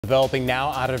Developing now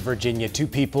out of Virginia. 2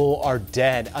 people are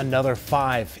dead. Another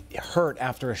 5 hurt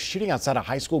after a shooting outside a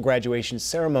high school graduation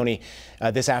ceremony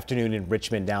this afternoon in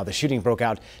Richmond. Now, the shooting broke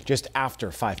out just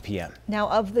after 5 p.m. Now,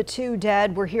 of the 2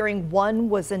 dead, we're hearing one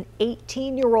was an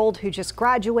 18-year-old who just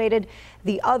graduated.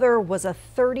 The other was a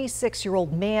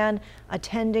 36-year-old man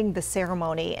attending the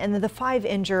ceremony. And the 5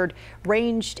 injured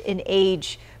ranged in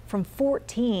age from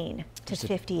 14 to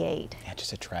 58. Yeah,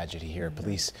 just a tragedy here.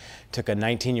 Police took a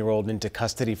 19-year-old into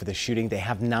custody for the shooting. They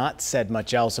have not said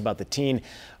much else about the teen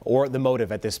or the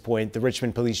motive at this point. The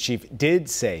Richmond police chief did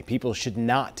say people should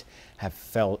not have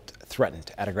felt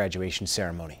threatened at a graduation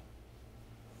ceremony.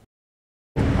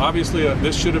 Obviously,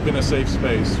 this should have been a safe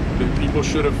space. People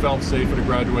should have felt safe at a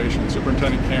graduation.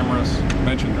 Superintendent Cameras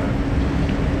mentioned that.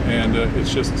 And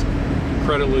it's just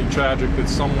incredibly tragic that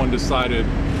someone decided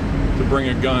to bring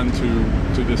a gun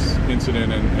to this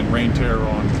incident and rain terror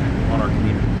on our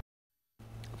community.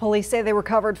 Police say they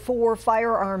recovered 4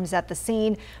 firearms at the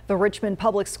scene. The Richmond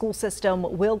public school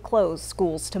system will close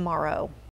schools tomorrow.